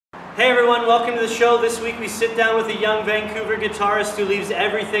Hey everyone, welcome to the show. This week we sit down with a young Vancouver guitarist who leaves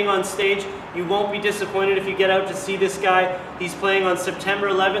everything on stage. You won't be disappointed if you get out to see this guy. He's playing on September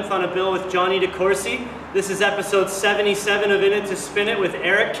 11th on a bill with Johnny DeCourcy. This is episode 77 of In It to Spin It with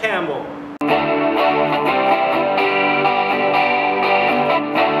Eric Campbell.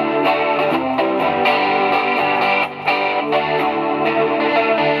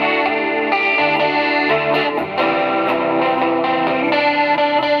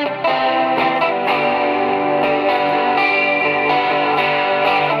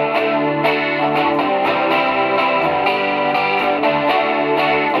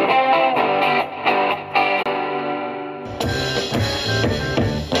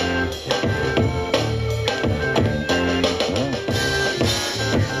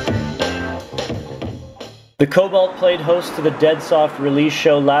 The Cobalt played host to the Dead Soft release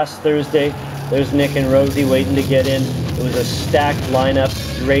show last Thursday. There's Nick and Rosie waiting to get in. It was a stacked lineup,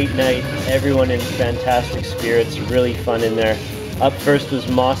 great night, everyone in fantastic spirits, really fun in there. Up first was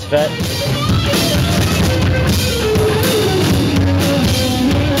Mosfett.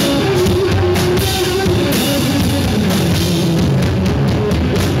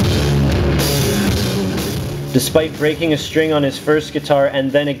 Despite breaking a string on his first guitar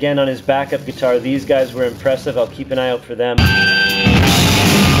and then again on his backup guitar, these guys were impressive. I'll keep an eye out for them.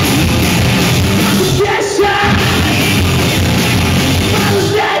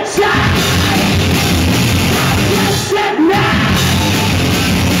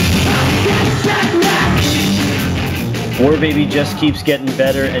 War Baby just keeps getting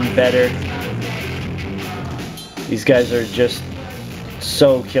better and better. These guys are just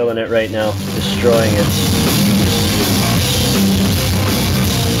so killing it right now, destroying it.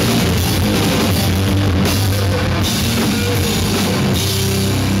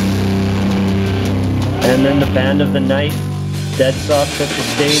 And then the band of the night, Dead Soft, took the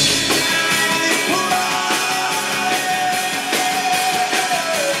stage.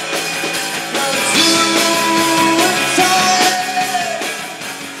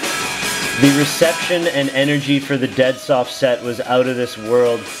 The reception and energy for the Dead Soft set was out of this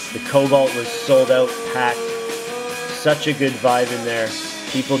world. The Cobalt was sold out, packed. Such a good vibe in there.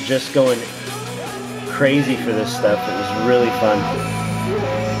 People just going crazy for this stuff. It was really fun.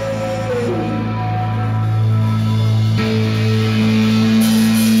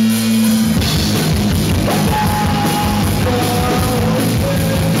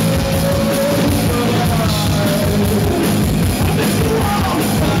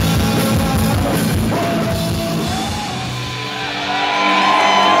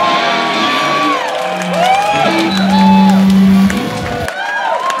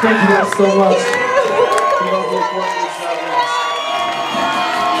 Thank you guys so much.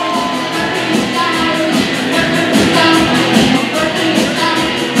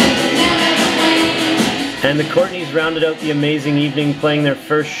 And the Courtneys rounded out the amazing evening, playing their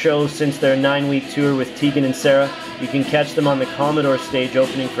first show since their 9-week tour with Tegan and Sarah. You can catch them on the Commodore stage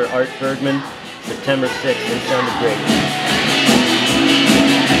opening for Art Bergman September 6th. They sounded great.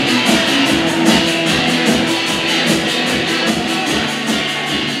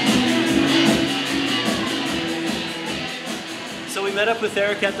 We met up with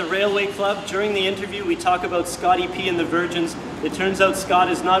Eric at the Railway Club. During the interview, we talk about Scotty P and the Virgins. It turns out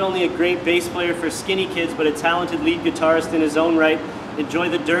Scott is not only a great bass player for skinny kids, but a talented lead guitarist in his own right. Enjoy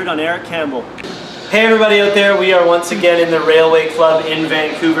the dirt on Eric Campbell. Hey everybody out there, we are once again in the Railway Club in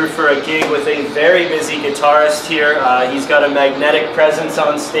Vancouver for a gig with a very busy guitarist here. He's got a magnetic presence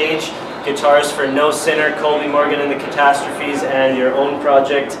on stage. Guitarist for No Sinner, Colby Morgan and the Catastrophes, and your own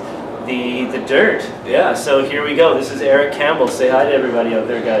project, The Dirt. Yeah, so here we go. This is Eric Campbell. Say hi to everybody out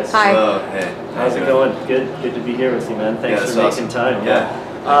there, guys. Hi. Hello. Hey. How's it going? Good to be here with you, man. Thanks for making time. Yeah.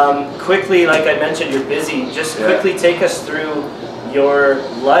 Quickly, like I mentioned, you're busy. Just quickly take us through your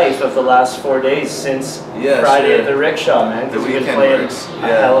life of the last 4 days since Friday at the rickshaw, man. Because you've been playing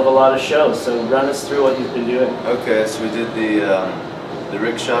a hell of a lot of shows. So run us through what you've been doing. Okay, so we did the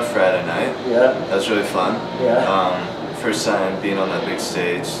rickshaw Friday night. Yeah. That was really fun. Yeah. First time being on that big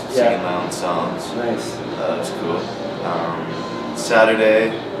stage, singing my own songs. Nice. That was cool.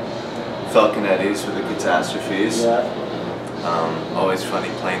 Saturday, Falconetti's with the Catastrophes. Yeah. Always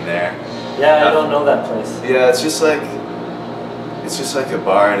funny playing there. Yeah, I don't know that place. Yeah, it's just like a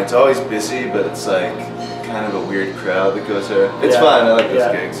bar, and it's always busy, but it's like kind of a weird crowd that goes there. It's fun. I like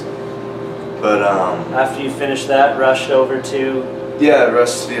those gigs. But after you finished that, rushed over to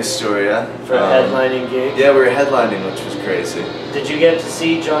rushed to the Astoria for a headlining gig. Yeah, we were headlining, which was crazy. Did you get to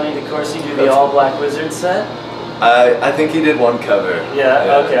see Johnny DeCourcy do the All Black Wizard set? I think he did one cover.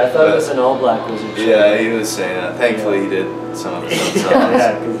 Yeah, okay. I thought it was an All Black Wizard show. Yeah, he was saying that. Thankfully he did. some of his own songs.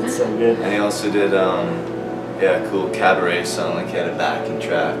 Yeah, because it's so good. And he also did a cool cabaret song, like he had a backing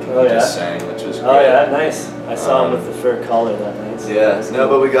track and Oh, he yeah? just sang, which was great. Oh yeah, nice. I saw him with the fur collar that night. So Yeah, that no,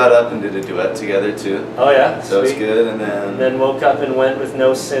 cool. but we got up and did a duet together too. Oh yeah, So it's sweet. good, and Then woke up and went with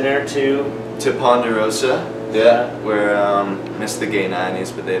No Sinner to Ponderosa, where missed the Gay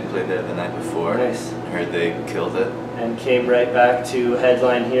 90s, but they had played there the night before. Nice. I heard they killed it. And came right back to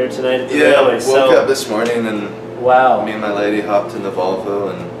headline here tonight at the Yeah, Railway. woke up this morning and wow. me and my lady hopped in the Volvo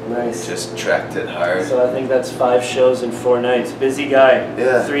and Nice. just tracked it hard. So I think that's 5 shows in 4 nights. Busy guy.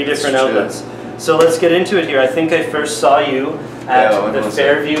 Yeah, 3 different it's true. outlets. So let's get into it here. I think I first saw you at when the was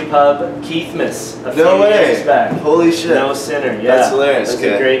Fairview Pub, Keithmas, a few No way! years back. Holy shit! No Sinner, yeah. That's hilarious. It was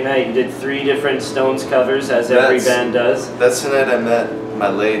a great night. You did 3 different Stones covers, as every band does. That's the night I met my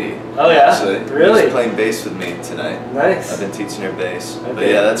lady. Oh yeah? Actually. Really? She's playing bass with me tonight. Nice. I've been teaching her bass. Okay. But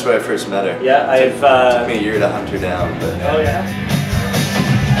yeah, that's where I first met her. Yeah, It took me a year to hunt her down. But yeah. Oh yeah?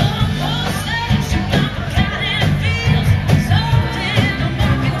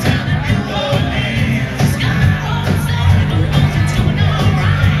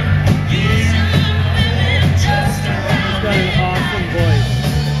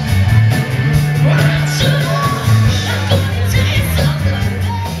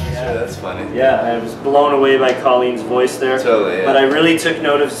 Yeah, I was blown away by Colleen's voice there. Totally, yeah. But I really took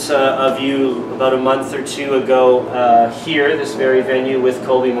notice of you about a month or 2 ago here, this very venue with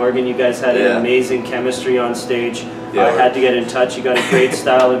Colby Morgan. You guys had an amazing chemistry on stage. Yeah, I had to get in touch. You got a great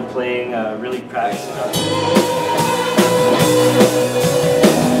style in playing, really practicing.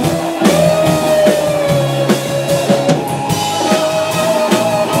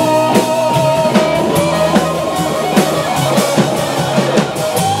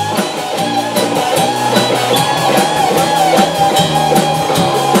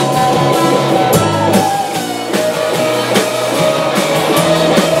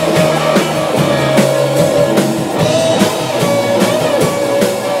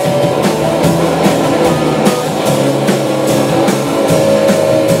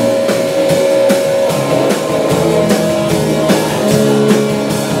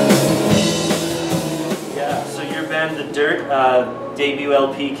 Debut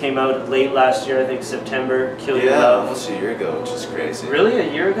LP came out late last year, I think September. Kill Your Love. Almost a year ago, which is crazy. Really,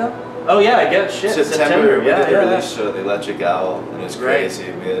 a year ago? Oh yeah, I guess. Shit, September. We Yeah, did a release show at the Electric Owl, and it was crazy.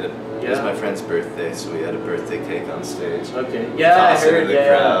 Right. We had it was my friend's birthday, so we had a birthday cake on stage. Okay. Yeah, I heard.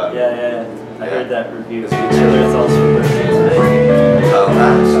 Yeah. I heard that review. It's also a birthday today.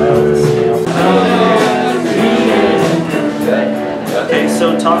 Okay,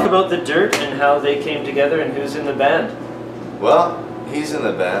 so talk about The Dirt and how they came together and who's in the band. Well, he's in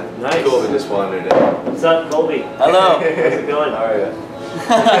the band. Nice. Colby just wandered in. What's up, Colby? Hello. How's it going? How are you?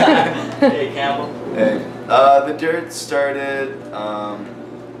 Hey, Campbell. Hey. The Dirt started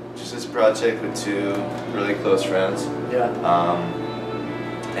just this project with 2 really close friends. Yeah.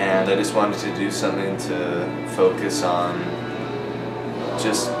 And I just wanted to do something to focus on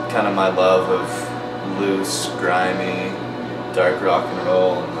just kind of my love of loose, grimy, dark rock and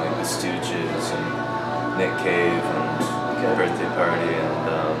roll, and like the Stooges and Nick Cave and Birthday Party and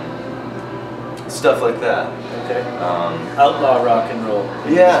stuff like that. Okay. Outlaw rock and roll.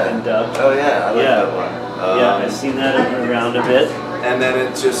 Yeah. Dubbed. Oh yeah, I like that one. Yeah, I've seen that around a bit. And then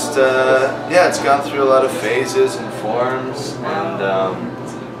it just, it's gone through a lot of phases and forms, and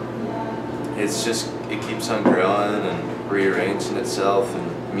it keeps on growing and rearranging itself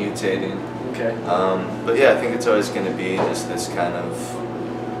and mutating. Okay. But yeah, I think it's always going to be just this kind of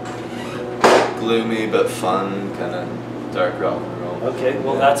gloomy but fun kind of dark rock and roll. Okay,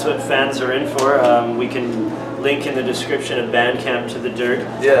 well that's what fans are in for. We can link in the description of Bandcamp to The Dirt.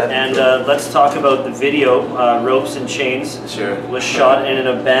 Yeah. And let's talk about the video, Ropes and Chains. Sure. Was shot in an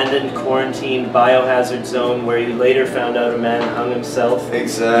abandoned, quarantined biohazard zone where you later found out a man hung himself.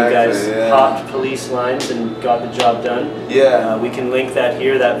 Exactly, You guys popped police lines and got the job done. Yeah. We can link that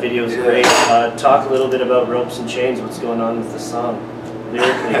here. That video is great. Talk a little bit about Ropes and Chains. What's going on with the song?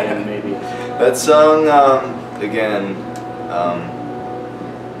 Lyrically, and maybe. That song, again,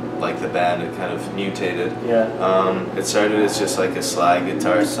 like the band, it kind of mutated. Yeah. It started as just like a slide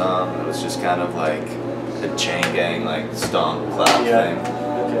guitar song. It was just kind of like a chain gang, like stomp clap thing.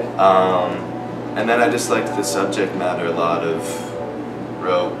 Okay. And then I just liked the subject matter a lot of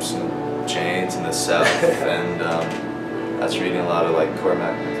ropes and chains in the South, and I was reading a lot of like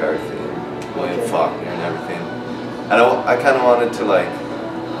Cormac McCarthy and William Faulkner and everything. And I kind of wanted to like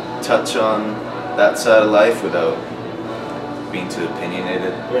touch on that side of life without being too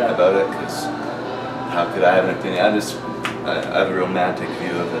opinionated about it, because how could I have an opinion? I have a romantic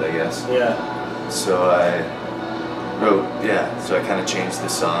view of it, I guess. Yeah. So I So I kind of changed the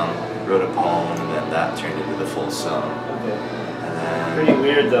song, wrote a poem, and then that turned into the full song. Okay. And then, Pretty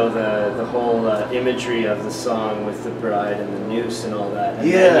weird though, the whole imagery of the song with the bride and the noose and all that.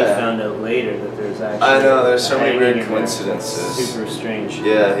 And then you found out later that there's actually. I know, there's so many hanging weird in coincidences. there. Super strange.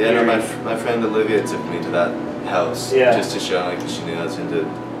 Yeah, no, my friend Olivia took me to that house just to show me, because she knew I was into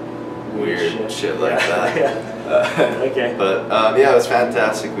weird shit like that. Okay. But yeah, it was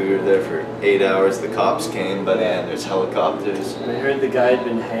fantastic. We were there for 8 hours. The cops came by the end. There's helicopters. I heard the guy had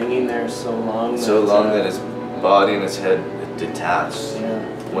been hanging there so long. That his body and his head detached. Yeah.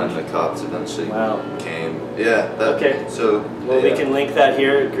 When the cops eventually came. Yeah. Okay. So. Well, we can link that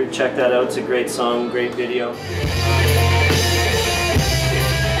here. Check that out. It's a great song, great video.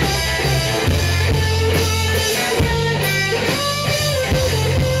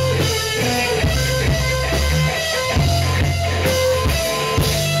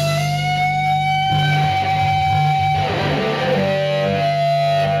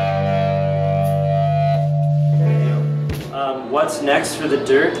 What's next for the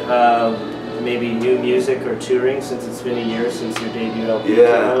Dirt? Maybe new music or touring, since it's been a year since your debut LP came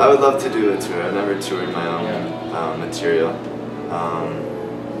out. I would love to do a tour. I've never toured my own material.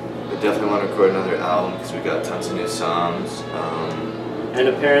 I definitely want to record another album because we got tons of new songs. And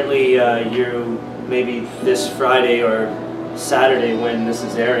apparently you, maybe this Friday or Saturday when this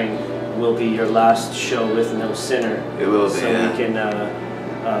is airing, will be your last show with No Sinner. It will be, so we can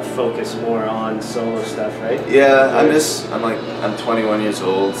focus more on solo stuff, right? Yeah, I'm 21 years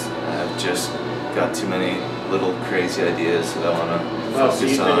old. I've just got too many little crazy ideas that I want to focus on. So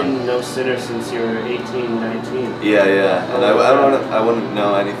you've been in No Sinner since you were 18, 19? Yeah. And I wouldn't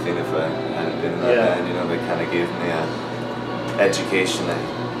know anything if I hadn't been in that band. You know, they kind of gave me an education. I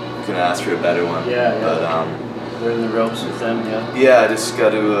couldn't ask for a better one. But learn the ropes with them, Yeah, I just got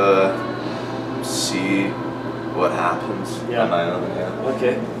to see what happens on my own.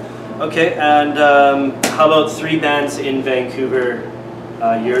 Okay, and how about 3 bands in Vancouver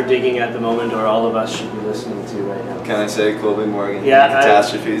you're digging at the moment, or all of us should be listening to right now? Can I say Colby Morgan? Yeah.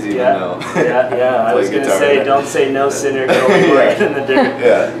 Catastrophes, even though. Yeah. I was going to say, don't say No Sinner, Colby Morgan in the Dirt.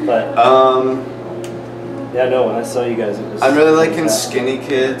 Yeah. But, yeah, no, when I saw you guys, it was I'm really liking Skinny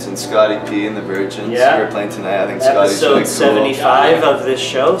Kids and Scotty P and the Virgins. Yeah. We're playing tonight. I think Scotty's really cool. Episode 75 of this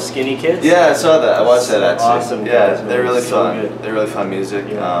show, Skinny Kids? Yeah, I saw that. I watched that actually. Awesome. Yeah, guys, they're really so fun. Good. They're really fun music.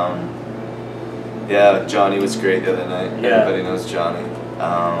 Yeah. Johnny was great the other night. Yeah. Everybody knows Johnny.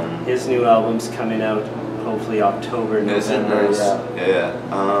 His new album's coming out hopefully October, November. Nice? Yeah.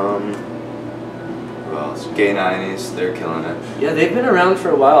 Who else? Gay 90s, they're killing it. Yeah, they've been around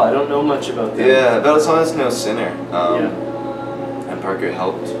for a while. I don't know much about them. Yeah, but as long as No Sinner. And Parker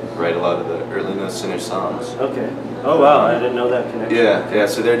helped write a lot of the early No Sinner songs. Okay. Oh wow, I didn't know that connection. Yeah,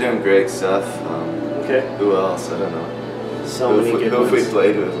 so they're doing great stuff. Okay. Who else? I don't know. So many good ones. Who have we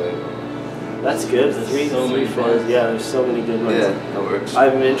played with lately? That's good. Three, four. Yeah, there's so many good ones. Yeah, that works.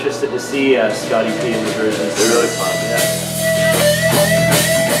 I'm interested to see Scotty P and the Virgins. They're really fun. Yeah.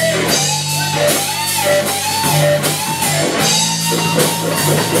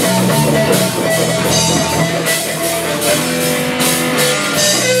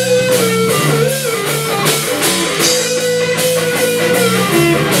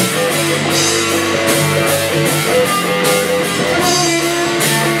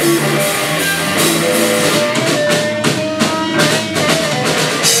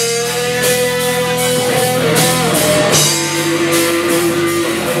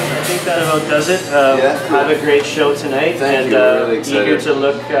 Does it. Have a great show tonight. Thank you. We're really excited. Eager to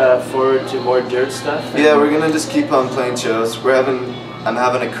look forward to more Dirt stuff. Yeah, we're gonna just keep on playing shows. I'm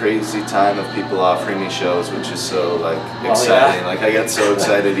having a crazy time of people offering me shows, which is so exciting. Like I get so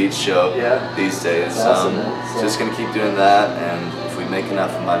excited each show these days. Awesome, just gonna keep doing that, and if we make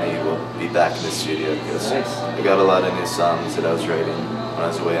enough money, we'll be back in the studio because I got a lot of new songs that I was writing when I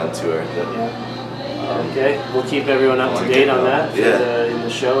was away on tour. Okay, we'll keep everyone up to date on that in the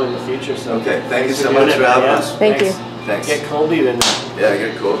show in the future. So okay, thank you so much for having us. Thank you. Thanks. Get Colby in. Yeah,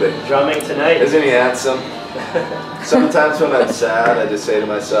 get Colby. Drumming tonight. Isn't he handsome? Sometimes when I'm sad, I just say to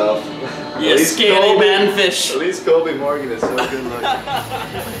myself, "You scaly manfish." At least Colby Morgan is so good looking.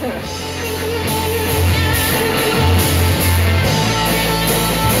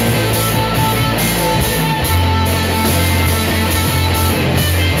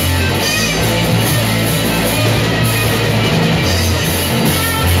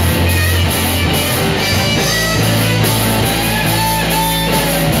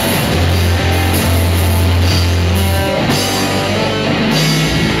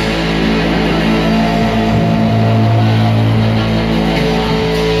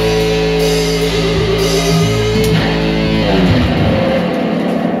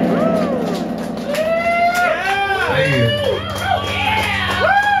 Hey.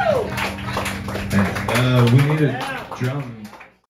 We need a drum.